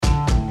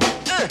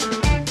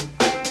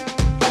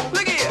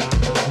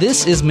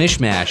This is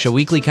Mishmash, a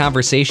weekly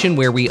conversation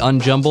where we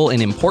unjumble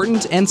an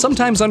important and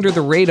sometimes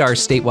under-the-radar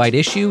statewide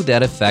issue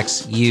that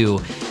affects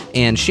you.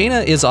 And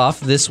Shayna is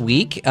off this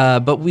week,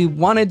 but we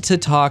wanted to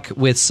talk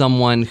with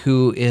someone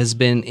who has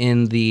been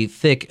in the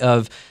thick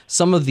of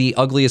some of the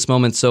ugliest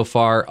moments so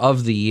far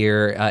of the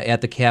year at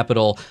the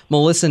Capitol.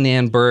 Melissa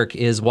Nann Burke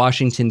is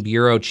Washington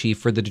bureau chief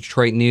for the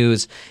Detroit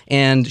News,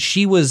 and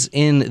she was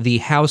in the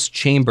House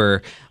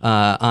chamber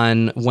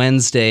on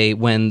Wednesday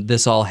when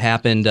this all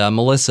happened.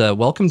 Melissa,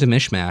 welcome to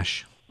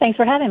Mishmash. Thanks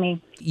for having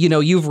me. You know,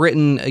 you've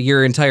written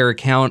your entire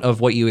account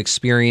of what you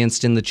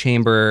experienced in the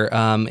chamber,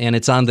 and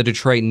it's on the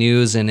Detroit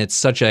News, and it's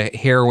such a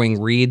harrowing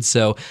read.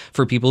 So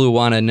for people who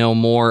want to know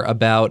more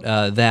about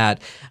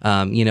that,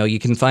 you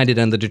can find it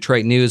on the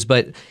Detroit News.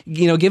 But,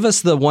 give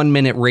us the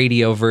 1-minute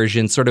radio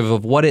version sort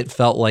of what it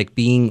felt like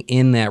being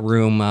in that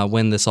room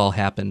when this all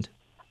happened.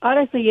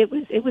 Honestly, it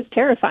was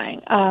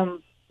terrifying.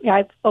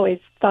 I've always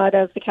thought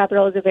of the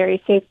Capitol as a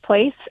very safe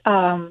place.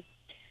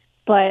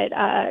 But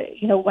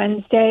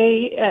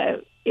Wednesday,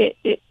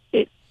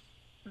 it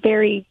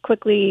very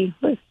quickly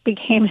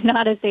became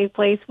not a safe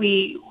place.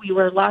 We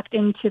were locked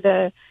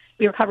into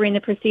we were covering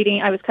the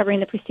proceeding. I was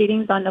covering the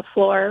proceedings on the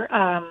floor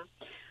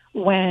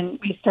when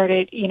we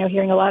started,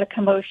 hearing a lot of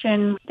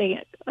commotion.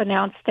 They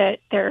announced that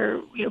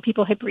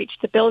people had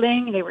breached the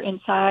building. They were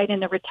inside in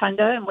the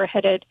rotunda and were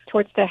headed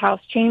towards the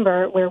House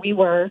chamber where we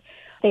were.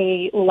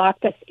 They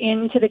locked us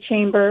into the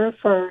chamber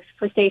for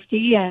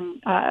safety and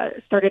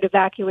started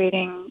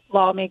evacuating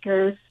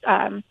lawmakers.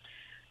 I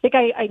think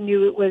I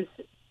knew it was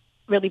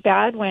really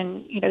bad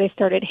when, they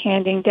started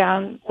handing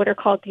down what are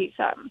called these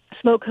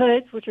smoke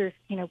hoods, which are,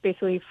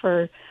 basically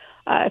for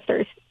if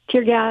there's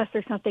tear gas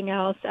or something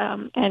else.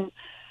 And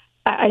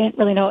I didn't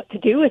really know what to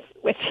do with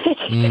it.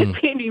 We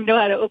didn't even know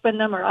how to open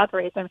them or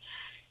operate them.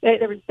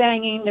 There was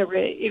banging.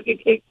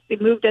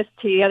 It moved us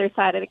to the other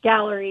side of the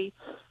gallery.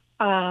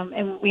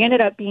 And we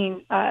ended up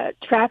being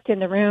trapped in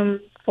the room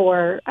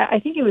for, I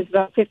think it was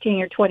about 15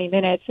 or 20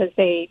 minutes as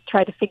they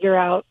tried to figure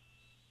out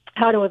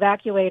how to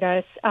evacuate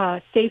us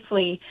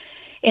safely.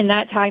 In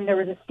that time, there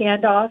was a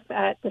standoff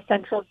at the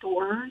central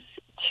doors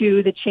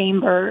to the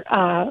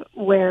chamber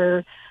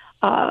where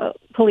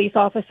police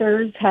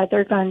officers had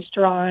their guns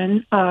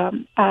drawn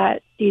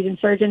at these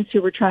insurgents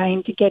who were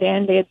trying to get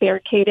in. They had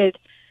barricaded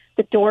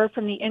the door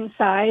from the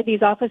inside,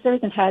 these officers,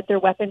 and had their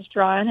weapons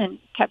drawn and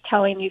kept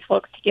telling these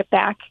folks to get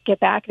back, get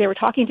back. They were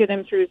talking to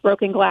them through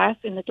broken glass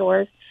in the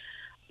doors.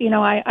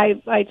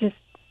 I just,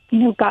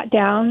 got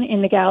down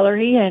in the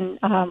gallery and,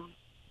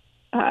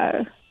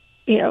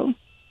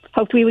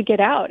 hoped we would get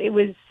out. It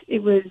was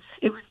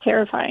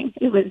terrifying.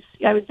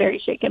 I was very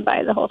shaken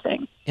by the whole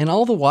thing. And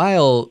all the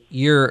while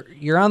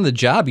you're on the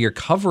job, you're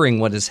covering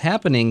what is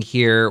happening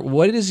here.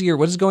 What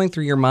is going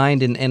through your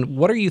mind, and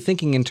what are you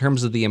thinking in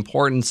terms of the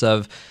importance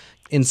of,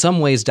 in some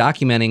ways,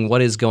 documenting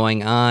what is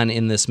going on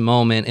in this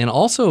moment, and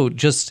also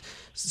just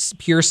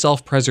pure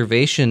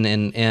self-preservation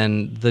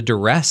and the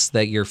duress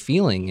that you're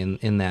feeling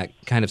in that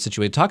kind of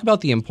situation? Talk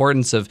about the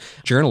importance of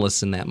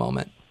journalists in that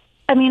moment.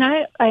 I mean,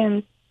 I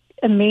am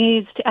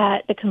amazed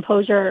at the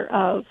composure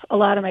of a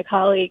lot of my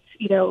colleagues,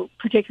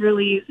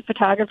 particularly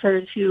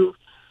photographers who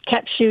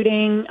kept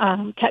shooting,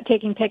 kept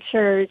taking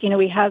pictures.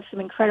 We have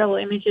some incredible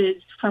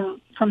images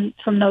from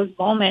those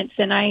moments.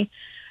 And I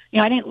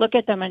didn't look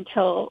at them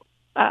until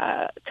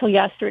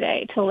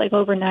yesterday, till like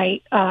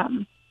overnight,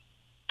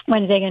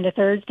 Wednesday into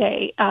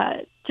Thursday,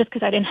 just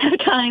because I didn't have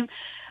time.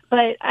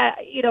 But,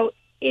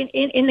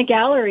 in the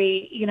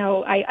gallery,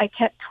 I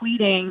kept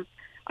tweeting.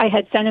 I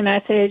had sent a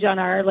message on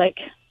our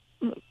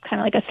kind of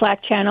like a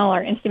Slack channel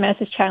or instant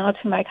message channel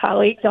to my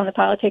colleagues on the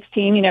politics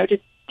team,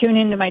 just tune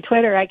into my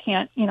Twitter. I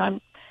can't,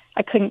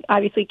 I couldn't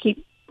obviously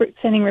keep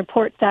sending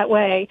reports that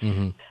way.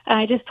 Mm-hmm. And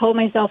I just told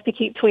myself to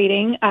keep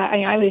tweeting.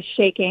 I was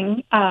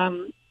shaking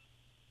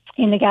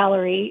in the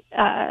gallery.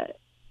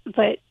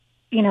 But,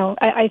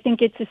 I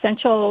think it's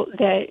essential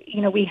that,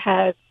 we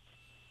have,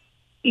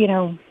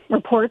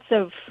 reports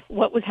of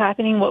what was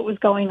happening, what was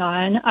going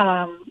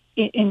on,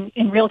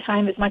 in real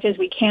time as much as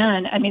we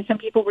can. I mean, some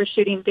people were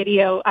shooting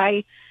video.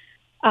 I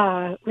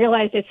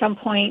realized at some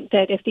point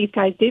that if these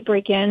guys did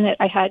break in, that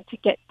I had to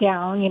get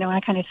down. I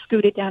kind of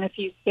scooted down a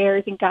few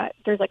stairs and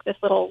there's like this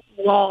little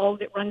wall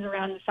that runs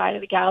around the side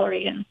of the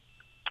gallery. And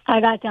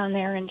I got down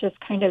there and just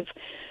kind of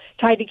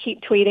tried to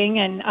keep tweeting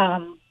and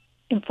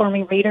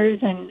informing readers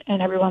and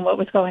everyone what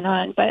was going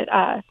on. But,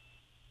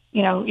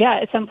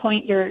 at some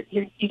point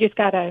you just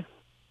got to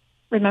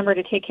remember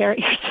to take care of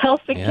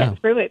yourself and get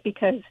through it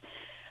because,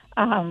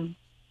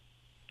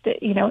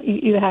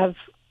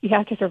 you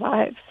have to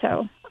survive.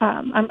 So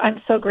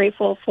I'm so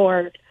grateful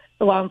for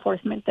the law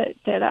enforcement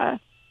that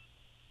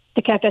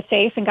kept us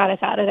safe and got us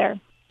out of there.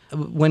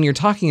 When you're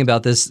talking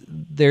about this,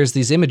 there's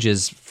these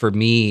images for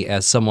me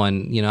as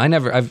someone,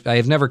 I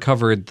have never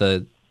covered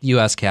the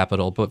U.S.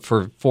 Capitol, but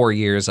for 4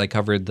 years I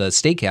covered the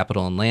state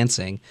capitol in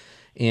Lansing.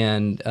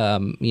 and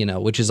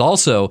which has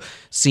also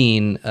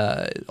seen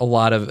a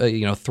lot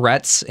of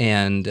threats,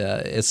 and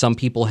as some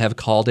people have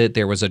called it,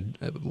 there was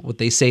what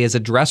they say is a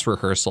dress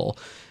rehearsal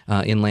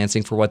in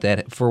Lansing for what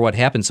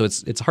happened. So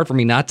it's hard for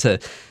me not to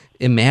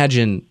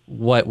imagine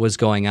what was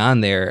going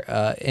on there,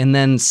 and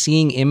then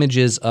seeing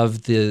images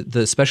of the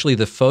especially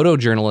the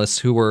photojournalists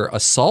who were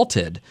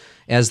assaulted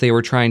as they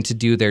were trying to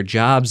do their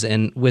jobs,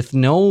 and with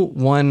no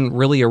one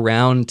really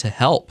around to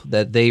help,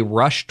 that they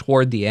rushed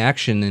toward the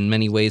action in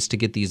many ways to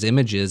get these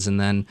images, and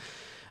then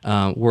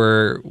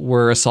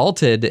were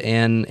assaulted,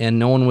 and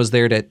no one was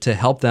there to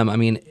help them. I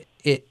mean,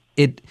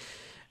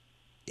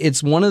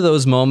 it's one of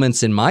those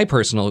moments in my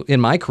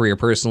career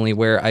personally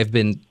where I've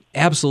been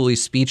absolutely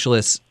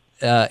speechless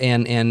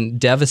and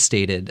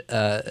devastated,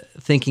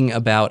 thinking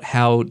about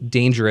how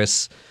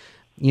dangerous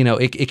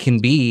it can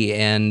be,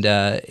 and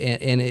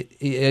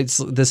it's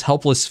this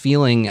helpless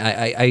feeling.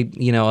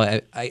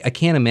 I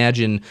can't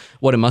imagine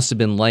what it must have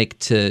been like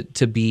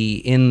to be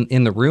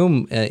in the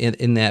room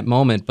in that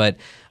moment. But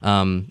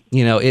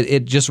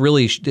it just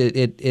really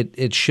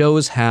it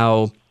shows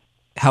how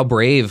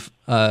brave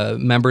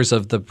members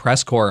of the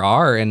press corps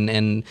are,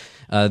 and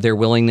their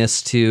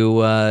willingness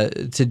to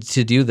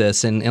do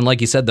this. And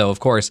like you said, though,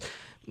 of course,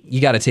 you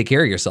got to take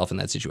care of yourself in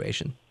that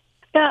situation.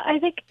 Yeah, I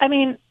think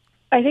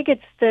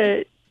it's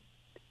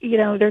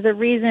there's a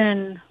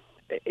reason.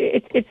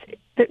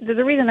 There's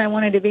a reason I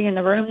wanted to be in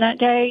the room that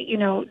day.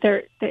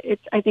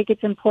 I think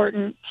it's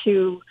important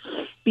to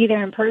be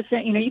there in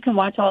person. You can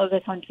watch all of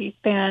this on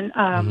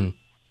C-SPAN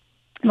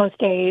most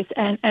days,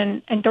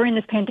 and during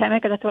this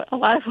pandemic, that's a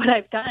lot of what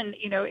I've done.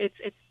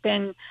 It's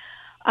been,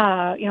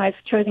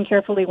 I've chosen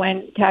carefully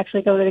when to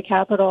actually go to the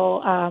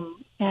Capitol,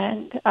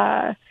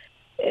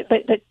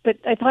 But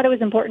I thought it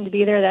was important to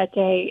be there that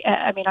day.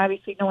 I mean,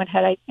 obviously, no one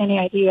had any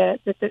idea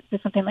that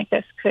something like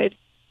this could,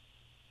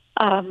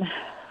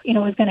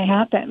 was going to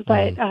happen.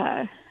 But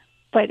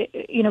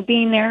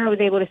being there, I was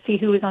able to see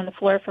who was on the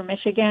floor for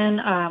Michigan.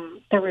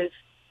 There was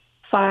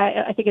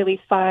at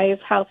least five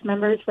House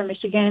members from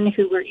Michigan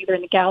who were either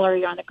in the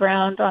gallery or on the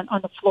ground on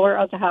the floor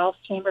of the House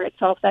chamber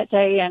itself that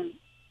day, and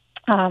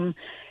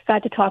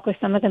got to talk with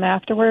some of them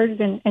afterwards,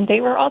 and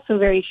they were also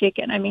very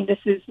shaken. I mean, this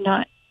is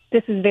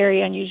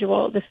very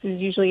unusual. This is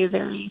usually a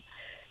very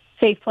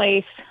safe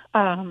place,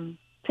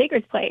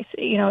 sacred place.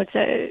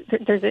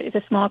 It's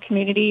a small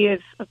community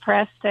of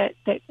press that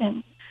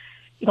and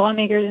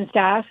lawmakers and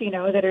staff,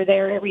 that are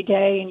there every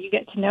day, and you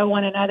get to know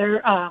one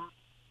another.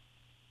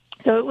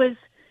 So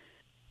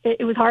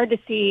it was hard to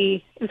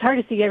see. It was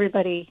hard to see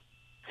everybody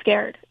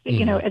scared,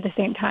 at the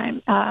same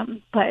time.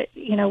 But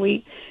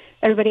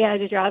everybody has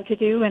a job to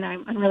do, and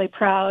I'm really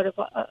proud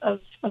of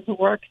the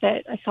work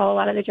that I saw a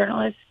lot of the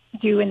journalists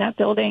do in that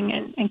building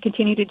and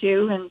continue to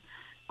do. And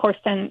of course,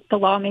 then the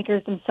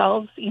lawmakers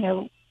themselves,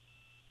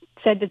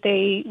 said that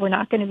they were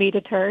not going to be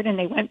deterred, and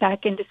they went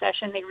back into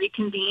session. They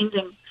reconvened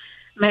and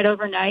met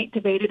overnight,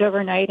 debated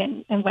overnight,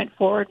 and went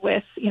forward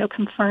with,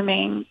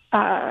 confirming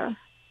Joe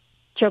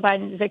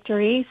Biden's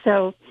victory.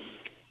 So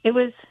it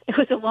was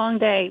a long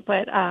day,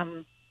 but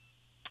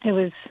it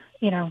was,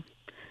 it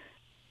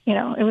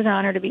was an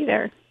honor to be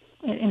there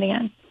in the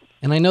end.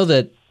 And I know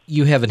that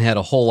you haven't had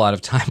a whole lot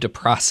of time to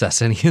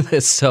process any of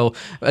this. So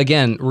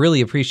again, really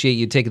appreciate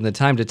you taking the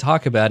time to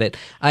talk about it.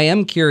 I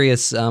am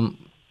curious,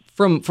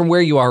 from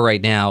where you are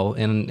right now,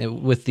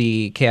 and with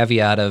the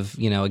caveat of,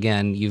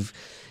 again,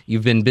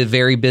 you've been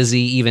very busy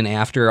even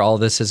after all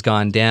this has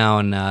gone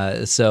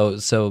down.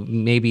 So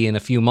maybe in a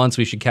few months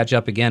we should catch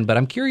up again. But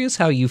I'm curious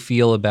how you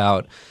feel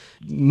about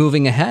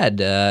moving ahead,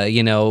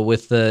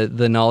 with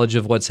the knowledge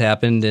of what's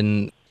happened,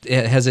 and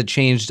has it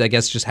changed, I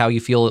guess, just how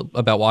you feel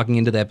about walking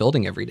into that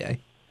building every day?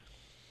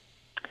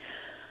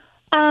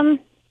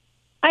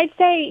 I'd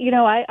say,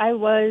 I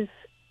was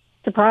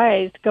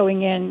surprised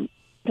going in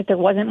that there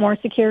wasn't more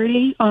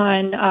security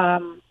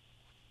on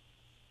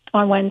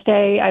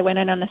Wednesday. I went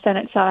in on the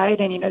Senate side,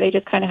 and, they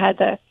just kind of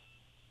had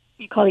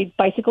you call these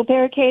bicycle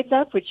barricades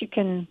up, which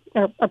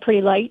are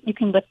pretty light. You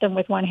can lift them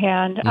with one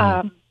hand,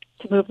 to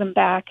move them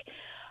back.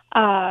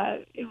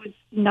 It was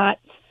not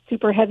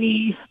super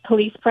heavy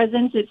police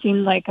presence. It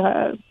seemed like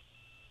a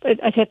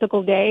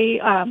typical day.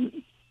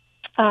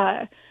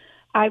 I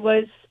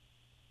was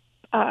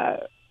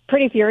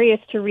pretty furious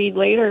to read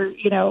later,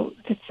 to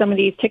some of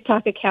these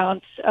TikTok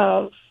accounts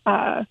of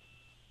the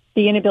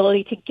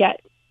inability to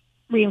get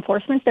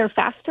reinforcements there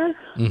faster.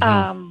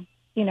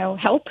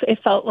 Help. It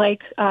felt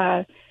like,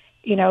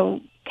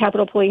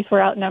 Capitol Police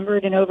were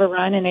outnumbered and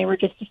overrun, and they were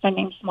just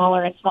defending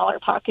smaller and smaller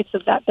pockets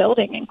of that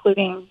building,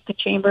 including the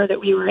chamber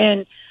that we were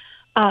in.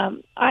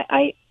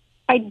 I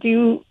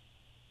do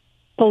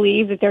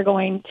believe that they're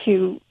going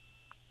to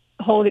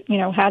hold,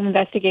 have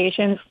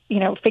investigations,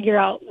 figure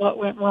out what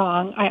went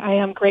wrong. I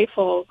am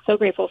so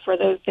grateful for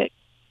those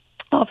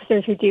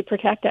officers who do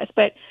protect us.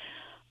 But,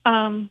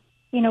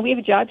 we have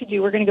a job to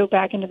do. We're going to go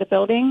back into the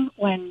building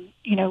when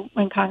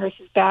Congress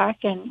is back,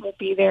 and we'll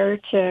be there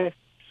to,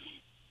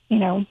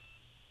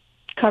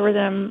 cover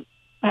them.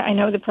 I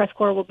know the press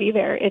corps will be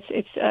there.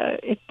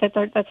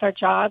 That's our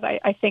job.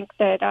 I think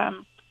that,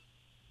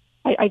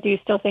 I do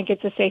still think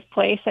it's a safe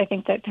place. I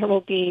think that there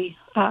will be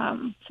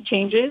some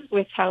changes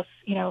with how,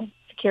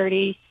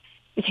 security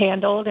is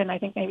handled, and I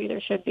think maybe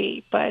there should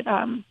be. But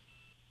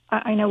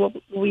I know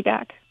we'll be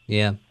back.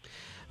 Yeah.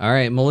 All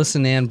right, Melissa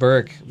Nann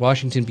Burke,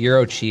 Washington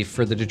Bureau Chief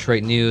for the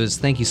Detroit News.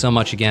 Thank you so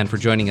much again for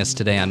joining us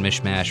today on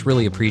Mishmash.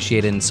 Really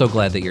appreciate it, and so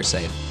glad that you're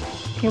safe.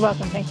 You're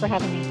welcome. Thanks for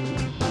having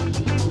me.